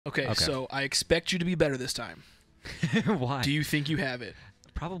Okay, so I expect you to be better this time. Why? Do you think you have it?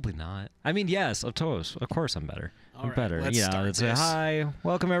 Probably not. I mean, yes, of course I'm better. All I'm right, better. let's start let's say this. hi,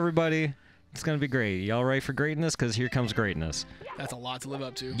 welcome everybody. It's gonna be great. Y'all ready for greatness? Because here comes greatness. That's a lot to live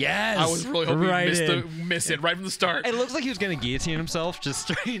up to. Yes. I was really hoping right you miss it right from the start. It looks like he was gonna guillotine himself, just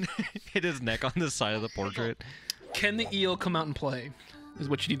straight hit his neck on the side of the portrait. Can the eel come out and play? Is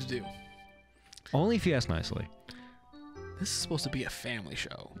what you need to do. Only if you ask nicely. This is supposed to be a family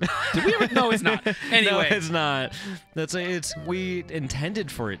show. Did we ever? No, it's not. Anyway, No, it's not. We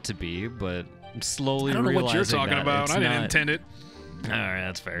intended for it to be, but I'm slowly I don't know what you're realizing talking that about. it's I didn't not. intend it. All right,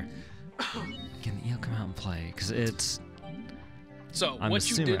 that's fair. Can the eel come out and play? Because it's. So I'm what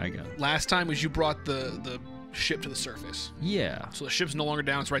you assuming did I got it. last time was you brought the ship to the surface. Yeah. So the ship's no longer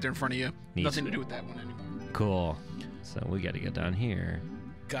down. It's right there in front of you. Neat. Nothing to do with that one anymore. Cool. So we got to get down here.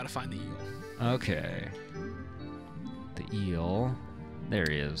 Gotta find the eel. Okay. The eel. There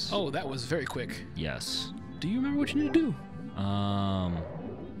he is. Oh, that was very quick. Yes. Do you remember what you need to do?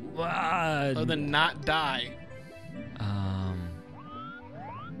 What? Other than not die.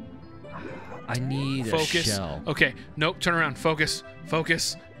 I need a Focus. shell. Okay. Nope. Turn around. Focus.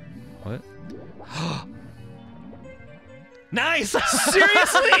 Focus. What? Nice!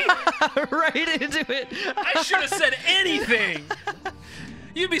 Seriously? Right into it. I should have said anything.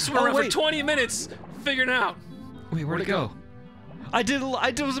 You'd be swimming around for wait. 20 minutes figuring it out. Wait, where'd it go? I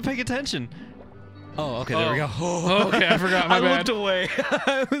wasn't paying attention. Oh, okay, there we go. Oh, okay, I forgot. My I bad. looked away.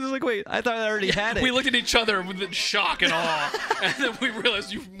 I was like, wait, I thought I already had it. We looked at each other with shock and awe, and then we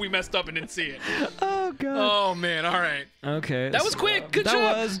realized we messed up and didn't see it. Oh, God. Oh, man. All right. Okay. That was quick. Good that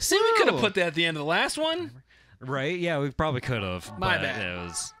job. Was, See, we could have woo. put that at the end of the last one. Right? Yeah, we probably could have. My but bad. It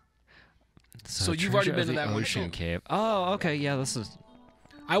was. So you've already Treasure been of to the that one. Ocean Cave. Oh, okay. Yeah, this is.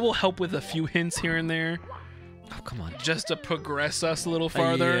 I will help with a few hints here and there Oh, come on. just to progress us a little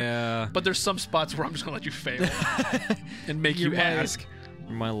farther. Yeah. But there's some spots where I'm just going to let you fail and make you You're right. ask.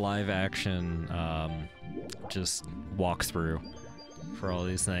 My live action just walkthrough for all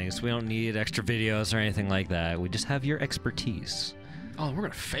these things. We don't need extra videos or anything like that. We just have your expertise. Oh, we're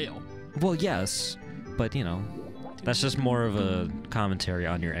going to fail. Well, yes, but you know, that's just more of a commentary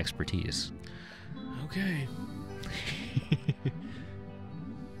on your expertise. Okay.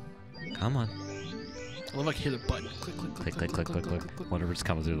 Come on. I love I can hear the button. Click, click, Click, click, click, click, click. Whatever's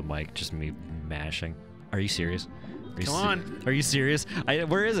coming through the mic, just me mashing. Are you serious? Come on. Are you serious?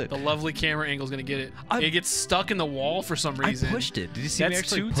 Where is it? The lovely camera angle's going to get it. I- It gets stuck in the wall for some reason. I pushed it. Did you see me That's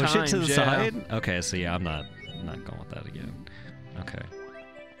actually 2 push it to the times, yeah. side? Okay, so yeah, I'm not going with that again. Okay.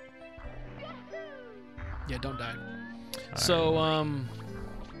 Yeah, don't die. All So, right.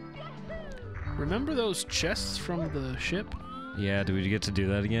 remember those chests from the ship? Yeah, do we get to do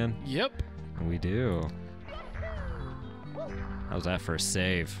that again? Yep. We do. How's that for a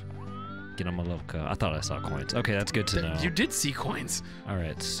save? Get on my level cut. I thought I saw coins. Okay, that's good to know. You did see coins. All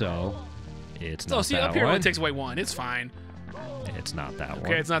right, so it's Oh, not see, that up here it one. only takes away 1. It's fine. It's not that one.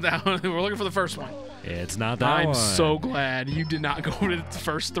 Okay, it's not that one. We're looking for the first one. It's not that I'm one. so glad you did not go to the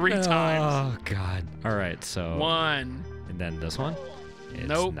first 3 times. Oh God. All right, so 1. and then this one. It's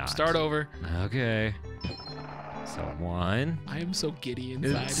Nope. Not. Start over. Okay. So 1. I am so giddy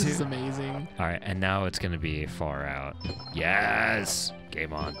inside. This is amazing. All right, and now it's gonna be far out. Yes.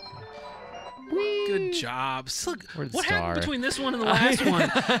 Game on. Good job. Look, Where'd the what star? happened between this one and the last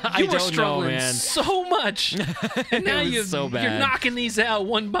one? I You were don't know, struggling man. so much. And now It was so you're bad. knocking these out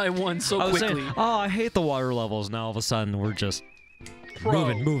one by one so I was quickly. saying, oh, I hate the water levels. Now all of a sudden we're just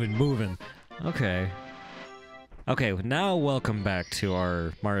Pro. moving. Okay. Okay, now welcome back to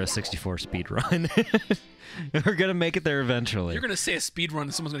our Mario 64 speed run. We're gonna make it there eventually. You're going to say a speed run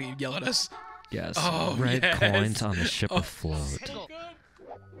and someone's going to yell at us. Yes. Oh, Red yes. coins on the ship Oh, afloat. so good.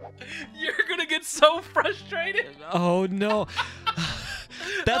 You're going to get so frustrated. Oh no.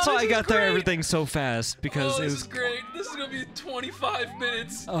 That's Oh, why this I is got there great. everything so fast because Oh, it this was is great. This is going to be 25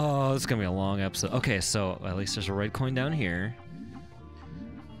 minutes. Oh, it's gonna be a long episode. Okay, so at least there's a red coin down here.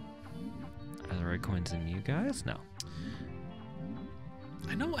 Are there red coins in you guys? No.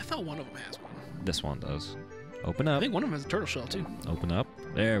 I thought one of them has one. This one does. Open I up. think one of them has a turtle shell, too. Open up.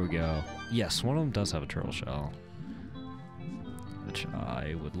 There we go. Yes, one of them does have a turtle shell. Which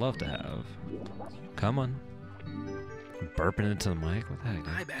I would love to have. Come on. I'm burping into the mic. What the heck?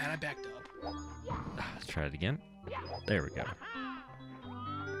 My bad. I backed up. Let's try it again. There we go.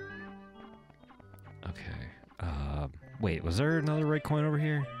 Okay. Wait, was there another red coin over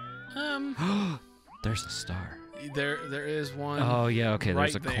here? There's a star. There is one. Oh yeah, okay.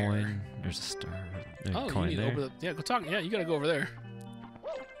 There's a right there. coin. There's a star. There's a Oh, you coin need to there. open the. Yeah, go talk. Yeah, you gotta go over there.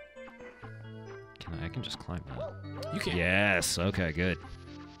 I can just climb that. You can't. Yes. Okay. Good.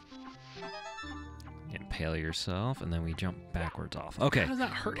 impale yourself, and then we jump backwards off. Okay. How does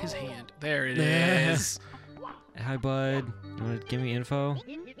that hurt his hand? There it is. Hi, bud. You want to give me info?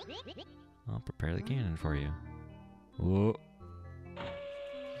 I'll prepare the cannon for you. Whoa.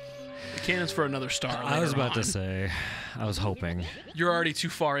 The cannon's for another star. I was later about to on. say. I was hoping. You're already too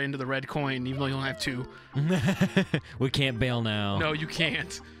far into the red coin, even though you only have 2. We can't bail now. No, you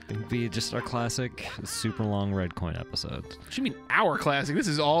can't. It'd be just our classic, super long red coin episode. What do you mean our classic? This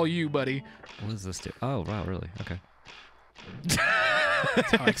is all you, buddy. What does this do? Oh, wow, really? Okay.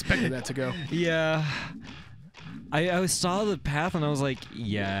 That's how I expected that to go. Yeah. I saw the path and I was like,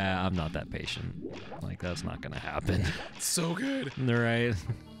 yeah, I'm not that patient. Like, that's not going to happen. It's so good. Right.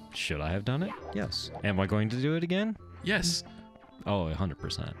 Should I have done it? Yes. Am I going to do it again? Yes. Oh,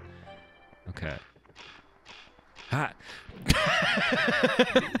 100%. Okay. Ha!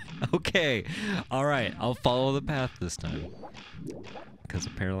 Okay. All right. I'll follow the path this time. Because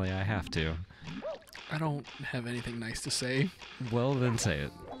apparently I have to. I don't have anything nice to say. Well, then say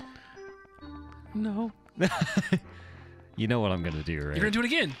it. No. You know what I'm going to do, right? You're gonna do it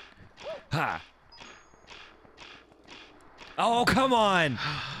again. Ha! Oh, come on!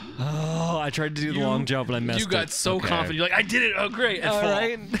 Oh, I tried to do the long jump and I messed it. You got so Okay. confident. You're like, I did it. Oh, great. And All fall.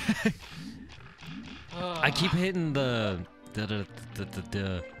 right. I keep hitting the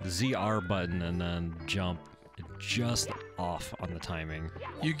ZR button and then jump just off on the timing.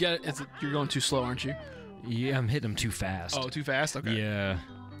 You get it. You're going too slow, aren't you? Yeah, I'm hitting them too fast. Oh, too fast? Okay. Yeah.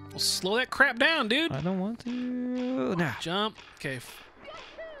 Well, slow that crap down, dude. I don't want to. Nah. Jump. Okay.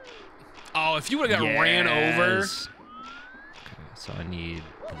 Oh, if you would have got ran over. Yes. Okay, so I need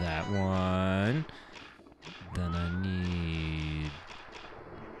that one. Then I need.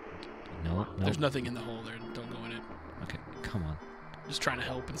 Nope. There's nothing in the hole there. Don't go in it. Okay, come on. Just trying to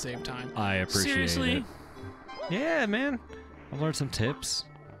help and save time. I appreciate Seriously? it. Yeah, man. I've learned some tips,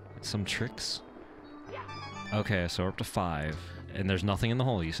 some tricks. Okay, so we're up to 5, and there's nothing in the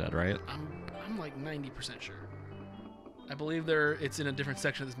hole. You said, right? I'm like 90% sure. I believe it's in a different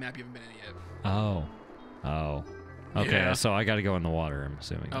section of this map you haven't been in yet. Oh. Oh. Okay, Yeah. so I got to go in the water. I'm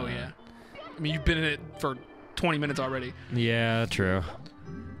assuming. Oh yeah. I mean, you've been in it for 20 minutes already. Yeah, true.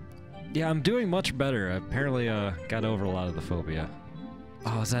 Yeah, I'm doing much better. I apparently got over a lot of the phobia.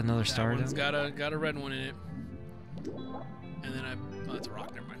 Oh, is that another star? That one's down? got a red one in it. And then oh, that's a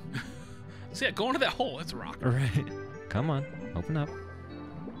rock. Never mind. So yeah, go into that hole. That's a rock. All right. Come on, open up.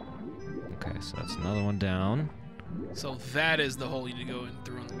 Okay, so that's another one down. So that is the hole you need to go in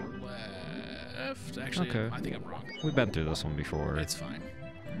through on the left. Actually, Okay. I think I'm wrong. We've been through this one before. It's fine.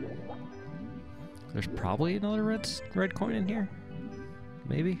 There's probably another red coin in here.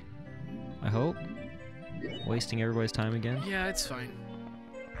 Maybe. I hope. Wasting everybody's time again. Yeah, it's fine.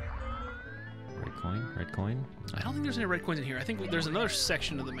 Red coin, red coin. I don't think there's any red coins in here. I think there's another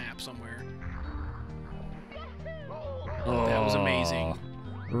section of the map somewhere. Oh, That was amazing.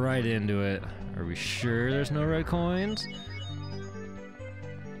 Right into it. Are we sure there's no red coins?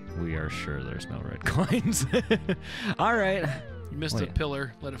 We are sure there's no red coins. All right. You missed a Wait.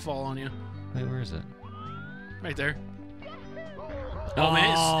 pillar. Let it fall on you. Wait, where is it? Right there. Oh,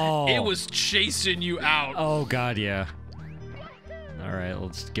 man, it was chasing you out. Oh, God, yeah. All right,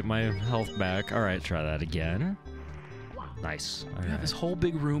 let's get my health back. All right, try that again. Nice. All You have right. this whole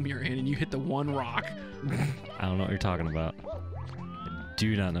big room you're in, and you hit the one rock. I don't know what you're talking about. I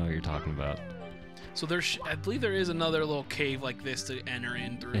do not know what you're talking about. So I believe there is another little cave like this to enter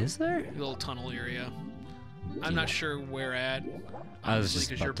in through. Is there? A little tunnel area. I'm not sure where at. I was Obviously, just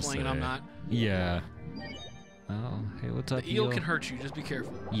because you're about to playing and I'm say. not. Yeah. Oh, hey, what's up, The eel can hurt you. Just be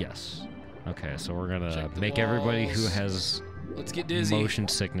careful. Yes. Okay, so we're gonna Check the make everybody who walls. has Let's get dizzy. motion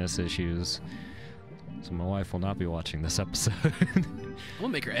sickness issues. So my wife will not be watching this episode. I'm gonna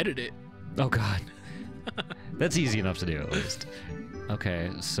make her edit it. Oh God. That's easy enough to do at least.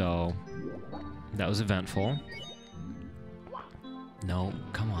 Okay, so that was eventful. No,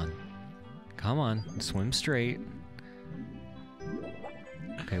 come on. Come on, swim straight.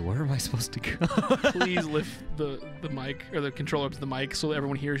 Okay, where am I supposed to go? Please lift the mic or the controller up to the mic so that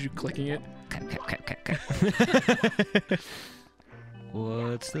everyone hears you clicking it.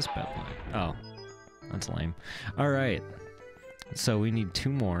 What's this bad boy? Oh, that's lame. All right, so we need 2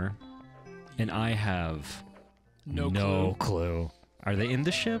 more, and I have No clue. Are they in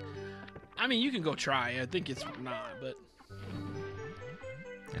the ship? I mean, you can go try. I think it's not, but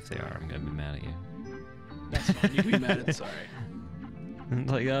If they are, I'm gonna be mad at you. that's fine. You can be mad at it's all right.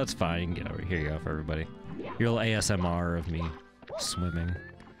 Like, that's fine. You can get over here. You go for everybody. Your little ASMR of me swimming.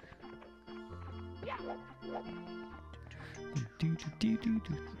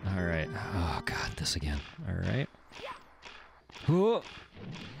 All right. Oh God, this again. All right. Whoa.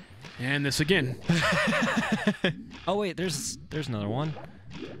 And this again. Oh wait, there's another one.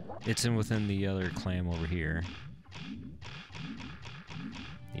 It's within the other clam over here.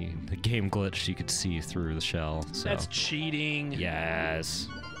 The game glitched. You could see through the shell. So. That's cheating. Yes.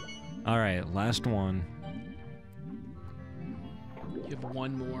 All right, last one. You have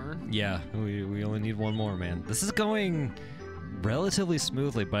one more. Yeah, we only need one more, man. This is going relatively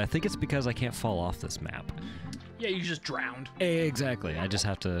smoothly, but I think it's because I can't fall off this map. Yeah, you just drowned. Exactly. I just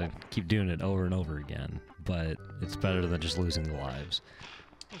have to keep doing it over and over again, but it's better than just losing the lives.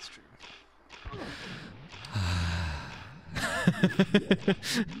 That's true.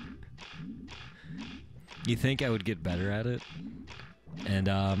 You think I would get better at it? And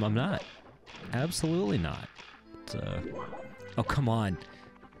I'm not. Absolutely not. Oh, come on.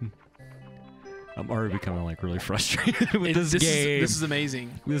 I'm already becoming like really frustrated with this game. This is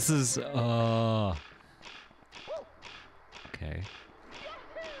amazing. This is okay.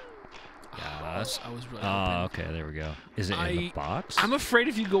 Yes. I was really Oh, hoping. okay, there we go. Is it in the box? I'm afraid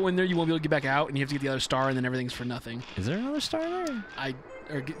if you go in there, you won't be able to get back out, and you have to get the other star, and then everything's for nothing. Is there another star there?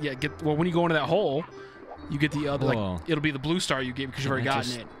 Well, when you go into that hole, you get the other, Whoa. like, it'll be the blue star you get because you've already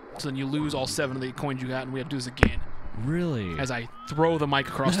gotten it. So then you lose all 7 of the coins you got, and we have to do this again. Really? As I throw the mic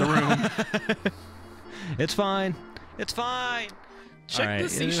across the room. It's fine. It's fine. Check All right. the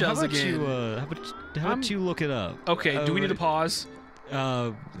seashells how about again. How about you look it up? Okay, do we need to pause?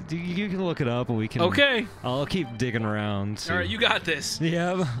 You can look it up, and we can. Okay. I'll keep digging around. All right, you got this.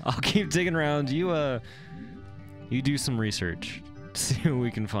 Yeah, I'll keep digging around. You do some research. See what we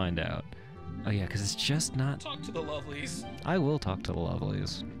can find out. Oh yeah, because it's just not. Talk to the lovelies. I will talk to the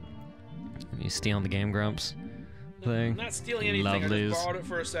lovelies. You stealing the Game Grumps thing? I'm not stealing anything. I Lovelies. just borrowed it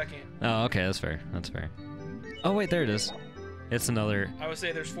for a second. Oh, okay, that's fair. That's fair. Oh wait, there it is. It's another. I would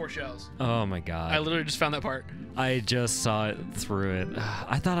say there's 4 shells. Oh my god. I literally just found that part. I just saw it through it.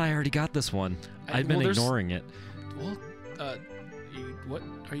 I thought I already got this one. I've been ignoring it. Well, what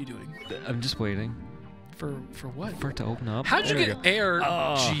are you doing? I'm just waiting For what? for it to open up. How did you There we get go. air?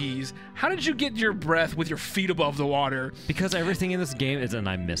 Oh. Jeez. How did you get your breath with your feet above the water? Because everything in this game is, and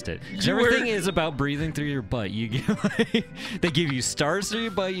I missed it. 'Cause You everything were- is about breathing through your butt. You get, they give you stars through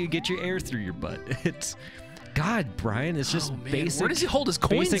your butt. You get your air through your butt. It's, God, Brian, it's just Oh, man. basic. Where does he hold his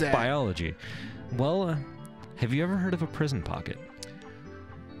coins basic at? biology. Well, have you ever heard of a prison pocket?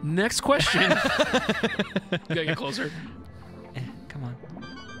 Next question. You gotta get closer. Come on.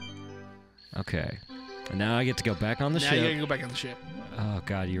 Okay. And now I get to go back on the Now ship. you gotta go back on the ship. Oh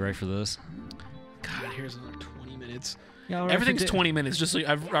God, you ready for this? God, here's another 20 minutes. Yeah, Everything's 20 minutes. Just so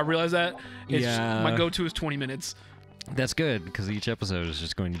I realize that. It's Yeah. My go-to is 20 minutes. That's good because each episode is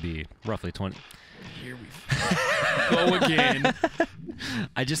just going to be roughly 20. Here we go again.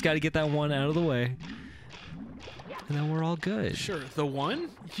 I just got to get that one out of the way, and then we're all good. Sure. The one?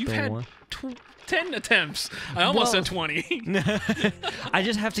 You've The had one. 10 attempts. I almost Well- said 20. I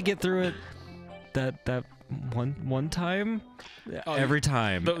just have to get through it that one time Oh, every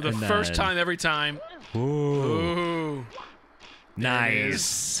time. The and first then- time, every time. Ooh, Ooh. There it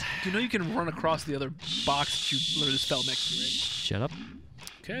nice. Do you know you can run across the other box that you literally just fell next to, Shut up.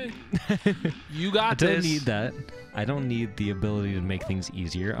 right? Okay. You I got don't this. need that. I don't need the ability to make things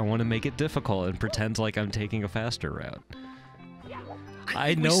easier. I want to make it difficult and pretend like I'm taking a faster route. I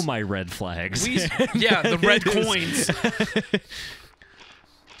we know s- my red flags. Yeah, the red It is- coins.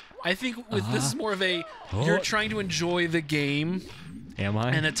 I think this is more of a you're Oh. trying to enjoy the game Am I?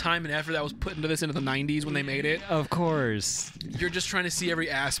 and the time and effort that was put into this into the 90s when they made it. Of course. You're just trying to see every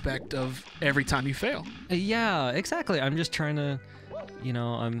aspect of every time you fail. Yeah, exactly. I'm just trying to,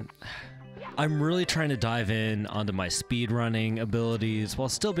 I'm really trying to dive in onto my speed running abilities while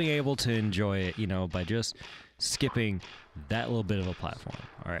still being able to enjoy it, by just skipping that little bit of a platform.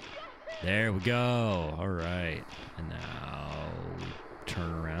 All right. There we go. All right. And now we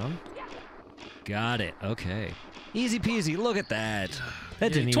turn around. Got it. Okay. Easy peasy. Look at that.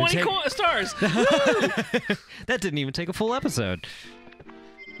 That didn't even 20 take stars. That didn't even take a full episode.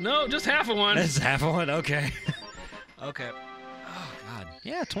 No, just half of one. That's half of one. Okay. Okay. Oh God.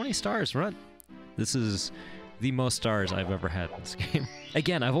 Yeah, 20 stars. Run. This is the most stars I've ever had in this game.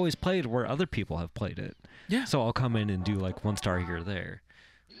 Again, I've always played where other people have played it. Yeah. So I'll come in and do like 1 star here or there.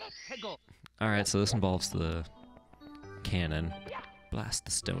 All right. So this involves the cannon. Blast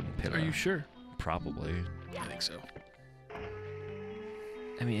the stone pillar. Are you sure? Probably. I think so.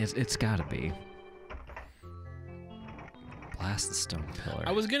 I mean, it's gotta be. Blast the stone pillar.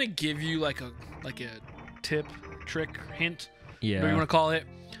 I was gonna give you like a tip, trick, hint, whatever you Yeah, want to call it.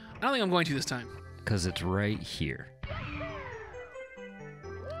 I don't think I'm going to this time. because it's right here.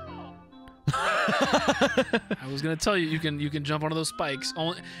 I was gonna tell you, you can jump onto those spikes,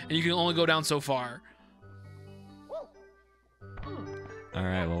 and you can only go down so far. All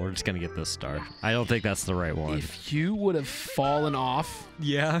right, well, we're just gonna get this star. I don't think that's the right one. If you would have fallen off,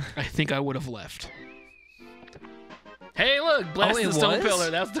 Yeah. I think I would have left. Hey, look, blast it the stone was? pillar.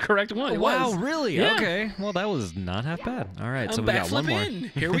 That's the correct one. It Wow, was. really? Yeah. Okay. Well, that was not half bad. All right, so I'm we got one backflip more. in.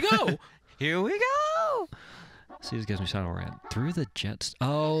 Here we go. Here we go. See, this gives me shot over at through the jets.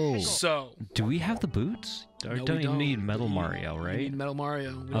 Oh, So, do we have the boots? Or no, don't we you don't. need Metal You- Mario, you right? need Metal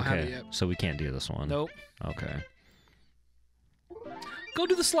Mario. We don't have it Okay, yet. so we can't do this one. Nope. Okay. Go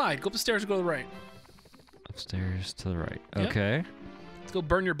do the slide. Go up the stairs and go to the right. Upstairs to the right. Yep. Okay. Let's go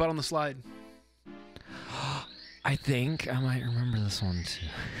burn your butt on the slide. I think I might remember this one too.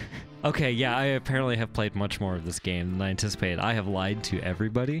 Okay, yeah, I apparently have played much more of this game than I anticipated. I have lied to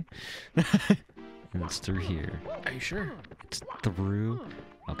everybody. And it's through here. Are you sure? It's through.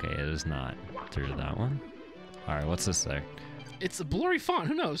 Okay, it is not through to that one. All right, what's this there? It's a blurry font.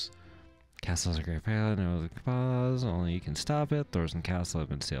 Who knows? Castle's a great pilot. No pause. Only you can stop it. Doors and castle have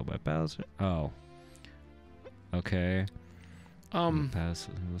been sealed by Bowser. Oh. Okay. Pass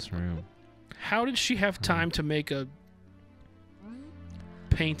in this room. How did she have time to make a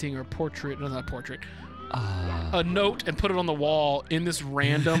painting or portrait? No, not portrait. A note and put it on the wall in this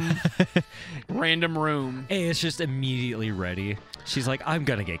random room. Hey, it's just immediately ready. She's like, I'm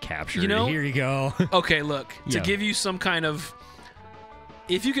gonna get captured. You know- Here you go. Okay, look. To Yeah. give you some kind of...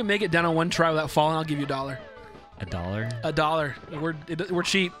 If you can make it down on one try without falling, I'll give you $1. $1? $1. We're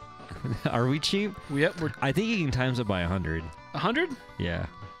cheap. Are we cheap? Yep, we're I think you can times it by 100. 100? Yeah.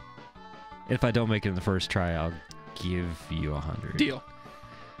 If I don't make it in the first try, I'll give you 100. Deal.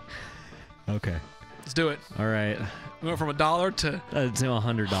 Okay. Let's do it. All right. We went from $1 to To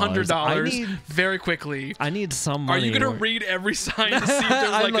 $100. $100 very quickly. I need some Are money. you gonna or- read every sign to see if there's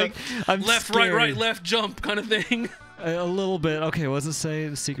I'm like a I'm left, scared. right, left, jump kind of thing? A little bit. Okay, what does it say?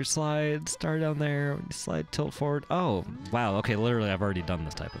 The secret slide. Start down there. Slide, tilt forward. Oh, wow. Okay, literally, I've already done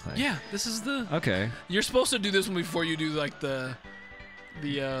this type of thing. Yeah, this is the. Okay. You're supposed to do this one before you do like the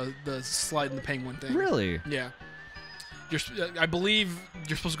slide and the penguin thing. Really? Yeah. I believe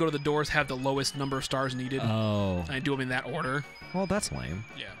you're supposed to go to the doors, have the lowest number of stars needed, Oh. and do them in that order. Well, that's lame.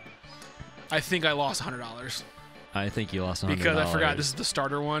 Yeah. I think I lost $100 I think you lost $100. because I forgot this is the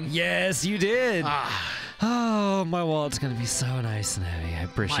starter one. Yes, you did. Ah, Oh, my wallet's gonna be so nice and heavy. I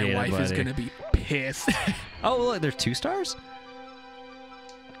appreciate my it, wife is buddy. gonna be pissed. Oh, look, there's 2 stars?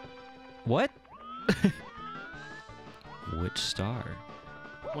 What? Which star?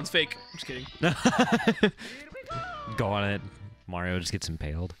 One's fake. I'm just kidding. Go on it. Mario just gets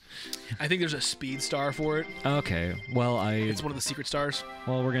impaled. I think there's a speed star for it. Okay. Well, It's one of the secret stars.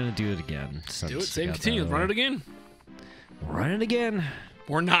 Well, we're gonna do it again. Do it. since Save we and got continue. that Run over. it again. Run it again.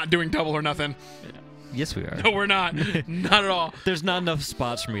 We're not doing double or nothing. Yes, we are. No, we're not. Not at all. There's not enough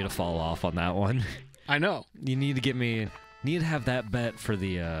spots for me to fall off on that one. I know. You need to get me. Need to have that bet for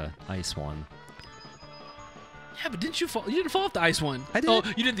the ice one. Yeah, but didn't you fall? You didn't fall off the ice one. I did. Oh,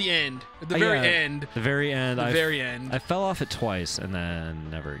 you did the end. At the very Yeah, end. The very end. The I very end. I fell off it twice and then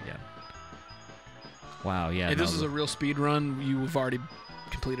never again. Wow. Yeah. If this no, is a real speed run, you've already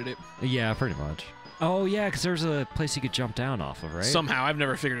completed it. Yeah, pretty much. Oh yeah, because there's a place you could jump down off of, right? Somehow. I've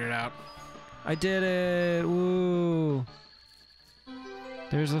never figured it out. I did it. Woo.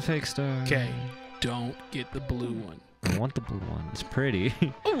 There's a fake star. Okay. Don't get the blue one. I want the blue one. It's pretty.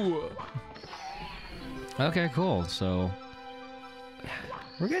 Ooh. Okay, cool. So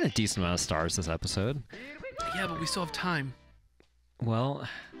we're getting a decent amount of stars this episode. Yeah, but we still have time. Well,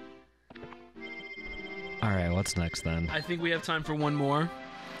 all right. What's next then? I think we have time for one more.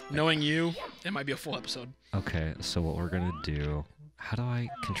 Knowing you, it might be a full episode. Okay, so what we're gonna do? How do I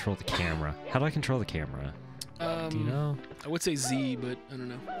control the camera? How do I control the camera? Do you know? I would say Z, but I don't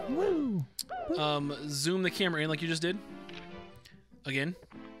know. Woo! Zoom the camera in like you just did. Again.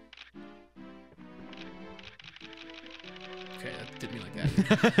 Okay, that didn't mean like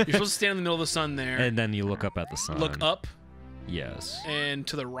that. You're supposed to stand in the middle of the sun there. And then you look up at the sun. Look up Yes. and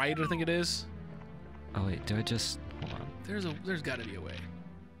to the right, I think it is. Oh wait, do I just hold on? There's got to be a way.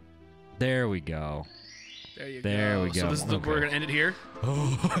 There we go. There you go. There we So go. this is the, Okay. we're gonna end it here.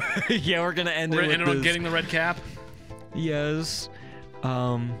 Yeah, we're gonna end We're it gonna with end it on this. getting the red cap. Yes.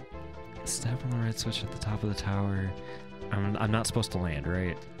 Step on the right switch at the top of the tower. I'm not supposed to land,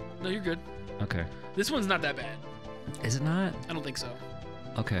 right? No, you're good. Okay. This one's not that bad. Is it not? I don't think so.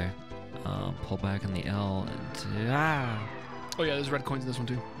 Okay. Pull back on the L and Oh yeah, there's red coins in this one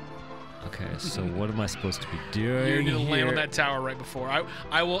too. Okay, so what am I supposed to be doing? You need to land on here? that tower right before.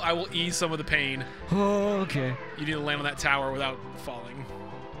 I will ease some of the pain. Oh, okay. You need to land on that tower without falling.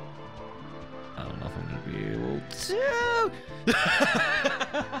 2.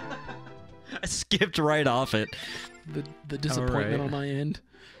 I skipped right off it. The disappointment Alright. on my end.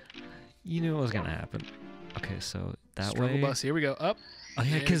 You knew what was gonna happen. Okay, so that Struggle way. bus. Here we go. Up. Oh yeah,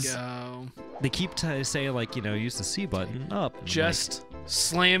 There we because go. they keep saying like, you know, use the C button up. And I'm Just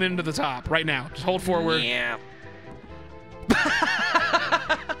slam into the top right now. Just hold forward. like, yeah.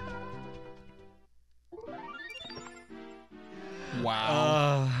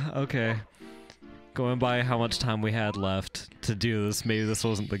 Wow. Okay. Going by how much time we had left to do this, maybe this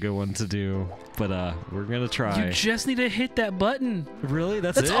wasn't the good one to do, but we're gonna try. You just need to hit that button. Really?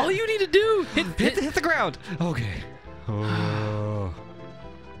 That's That's it? all you need to do. Hit the ground. Okay. Oh.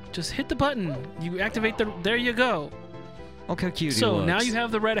 Just hit the button. You activate the. There you go. Look how cute he So now looks. you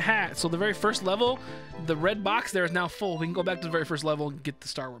have the red hat. So the very first level, the red box there is now full. We can go back to the very first level and get the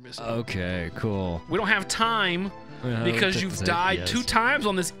star we're missing. Okay, cool. We don't have time because that's you've it, died yes. 2 times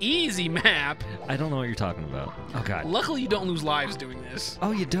on this easy map. I don't know what you're talking about. Oh god. Luckily, you don't lose lives doing this.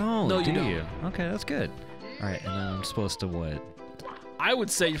 Oh, you don't. No, you do don't. you? Okay, that's good. All right, and then I'm supposed to what? I would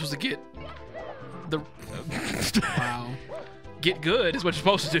say you're supposed to get the. Wow. Get good is what you're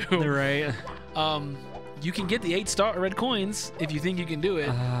supposed to do. Right. You can get the 8 star red coins if you think you can do it.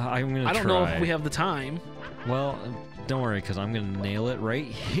 I'm gonna. I don't know if we have the time. Well, don't worry, because I'm gonna nail it right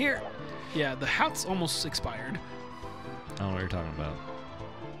here. Yeah, the hat's almost expired. I don't know what you're talking about.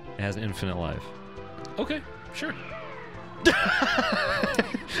 It has infinite life. Okay, sure.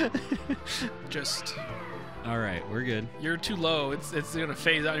 Just, All right, we're good. you're too low. It's gonna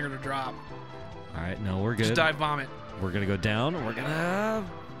phase out. You're gonna drop. All right, no, we're good. Just dive vomit. We're gonna go down. We're gonna.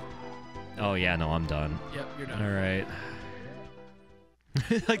 Oh yeah, no, I'm done. Yep, you're done. All right.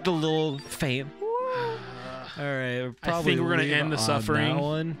 Like the little faint. All right, probably. we're gonna leave end the on suffering. That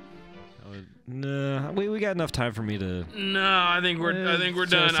one. No, we got enough time for me to. No, I think we're So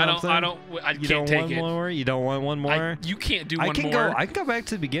done. I something? can't You don't take want it. one more? You don't want one more? You can't do I one can more. go. I can go back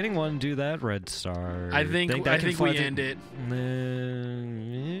to the beginning one and do that red star. I think we end it.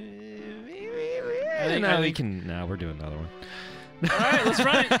 No, we can. No, we're doing another one. All right, let's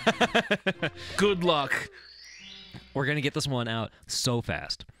run it. Good luck. We're gonna get this one out so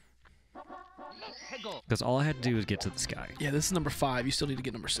fast. Because all I had to do was get to the sky. Yeah, this is number 5. You still need to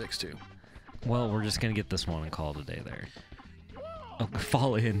get number 6 too. Well, we're just gonna get this one and call it a day there. Oh,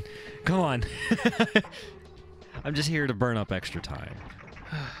 fall in. Come on. I'm just here to burn up extra time.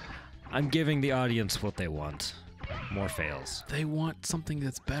 I'm giving the audience what they want. More fails. They want something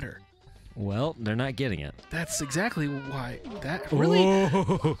that's better. Well, they're not getting it. That's exactly why. That really.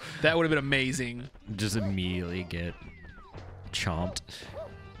 Whoa. That would have been amazing. Just immediately get chomped.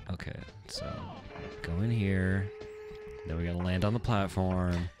 Okay, so go in here. Then we gotta land on the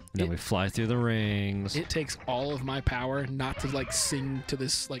platform. Then we fly through the rings. It takes all of my power not to like sing to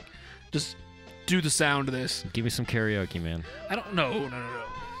this, like, just do the sound of this. Give me some karaoke, man. I don't know.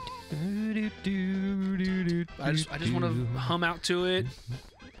 No. I just want to hum out to it.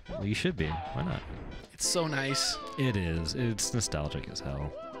 Well, you should be. Why not? It's so nice. It is. It's nostalgic as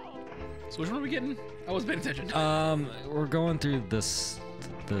hell. So which one are we getting? I wasn't paying attention. We're going through the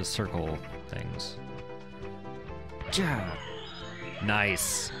circle things. Yeah.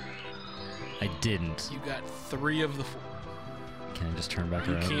 Nice. I didn't. You got 3 of the 4. Can I just turn back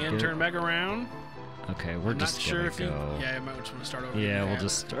You around? can Good. turn back around. Okay, we're I'm just not sure gonna if you. go. Yeah, you might just want to start over. Yeah, we'll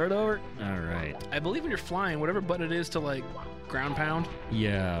just start over. All right. I believe when you're flying, whatever button it is to like ground pound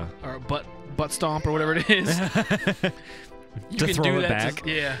Yeah. or butt stomp or whatever it is, you To can throw do it that. back?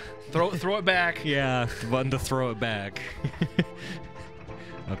 Yeah, throw it back. Yeah, the button to throw it back.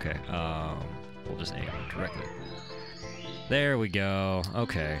 Okay. We'll just aim directly. There we go.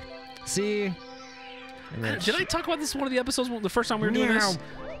 Okay. See? And then Did I talk about this in one of the episodes the first time we were doing this?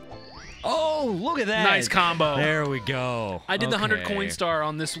 Oh, look at that. Nice combo. There we go. I did the 100 Okay. coin star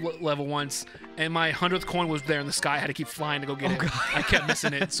on this level once, and my 100th coin was there in the sky. I had to keep flying to go get it. God. I kept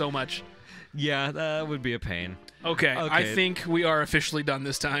missing it so much. Yeah, that would be a pain. Okay, I Okay. think we are officially done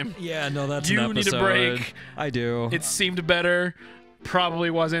this time. Yeah, no, that's You an need a episode. break. I do. It seemed better.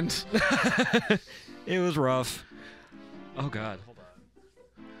 Probably wasn't. It was rough. Oh God. Hold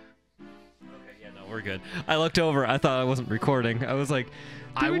on. Okay, yeah, no, we're good. I looked over. I thought I wasn't recording. I was like,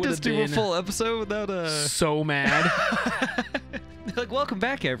 I did we would've just do a been full episode without a? So mad. Like, welcome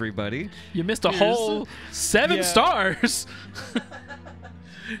back, everybody. You missed a Here's- whole 7 Yeah. stars.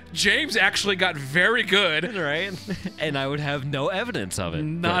 James actually got very good. Right? And I would have no evidence of it.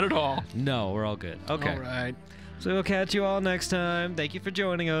 Not but at all. No, we're all good. Okay. All right. So we'll catch you all next time. Thank you for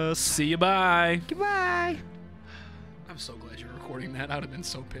joining us. See you. Bye. Goodbye. I'm so glad you're recording that. I would have been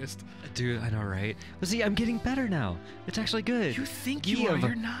so pissed. Dude, I know, right? But see, I'm getting better now. It's actually good. You think you are?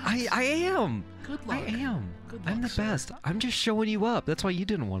 You're not. I am. Good luck. I am. Good luck, I'm the sir. best. I'm just showing you up. That's why you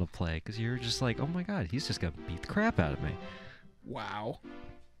didn't want to play, because you're just like, oh my god, he's just gonna beat the crap out of me. Wow.